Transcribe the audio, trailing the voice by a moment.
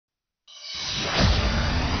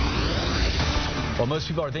Well, most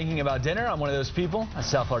people are thinking about dinner. I'm one of those people. A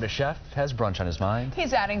South Florida chef has brunch on his mind.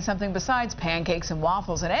 He's adding something besides pancakes and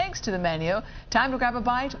waffles and eggs to the menu. Time to grab a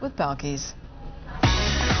bite with Belkys.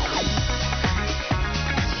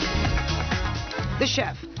 The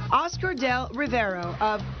chef, Oscar Del Rivero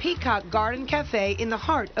of Peacock Garden Cafe in the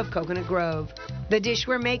heart of Coconut Grove. The dish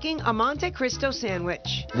we're making, a Monte Cristo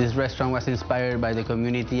Sandwich. This restaurant was inspired by the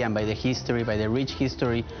community and by the history, by the rich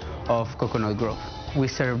history of Coconut Grove. We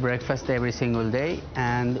serve breakfast every single day,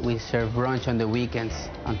 and we serve brunch on the weekends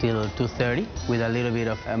until 2:30 with a little bit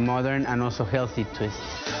of a modern and also healthy twist.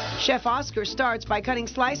 Chef Oscar starts by cutting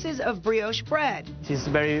slices of brioche bread. It's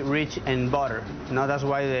very rich in butter. Now that's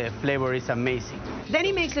why the flavor is amazing. Then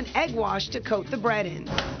he makes an egg wash to coat the bread in.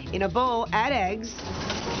 In a bowl, add eggs,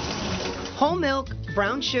 whole milk,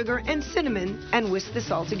 brown sugar, and cinnamon, and whisk this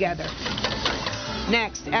all together.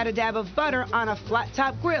 Next, add a dab of butter on a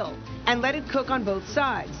flat-top grill and let it cook on both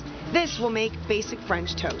sides. This will make basic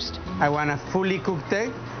French toast. I want a fully cooked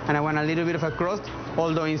egg, and I want a little bit of a crust,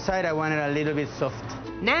 although inside I want it a little bit soft.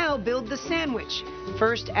 Now build the sandwich.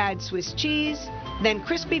 First add Swiss cheese, then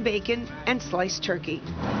crispy bacon and sliced turkey.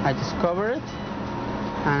 I just cover it,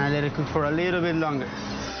 and I let it cook for a little bit longer.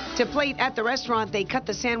 To plate at the restaurant, they cut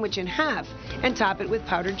the sandwich in half and top it with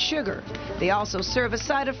powdered sugar. They also serve a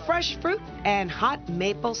side of fresh fruit and hot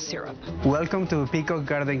maple syrup. Welcome to Peacock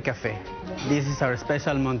Garden Cafe. This is our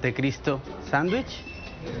special Monte Cristo Sandwich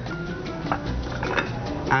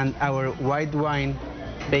and our white wine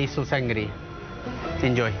basil sangria.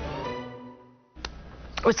 Enjoy.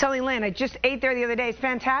 I was telling Lynn, I just ate there the other day. It's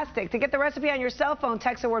fantastic. To get the recipe on your cell phone,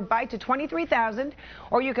 text the word BITE to 23,000,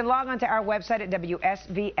 or you can log on to our website at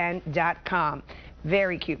WSVN.com.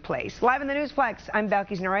 Very cute place. Live in the Newsplex, I'm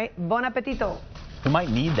Belkys. Bon appetito. We might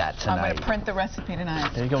need that tonight. I'm going to print the recipe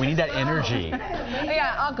tonight. There you go. We need that energy.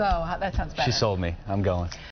 Yeah, I'll go. That sounds better. She sold me. I'm going.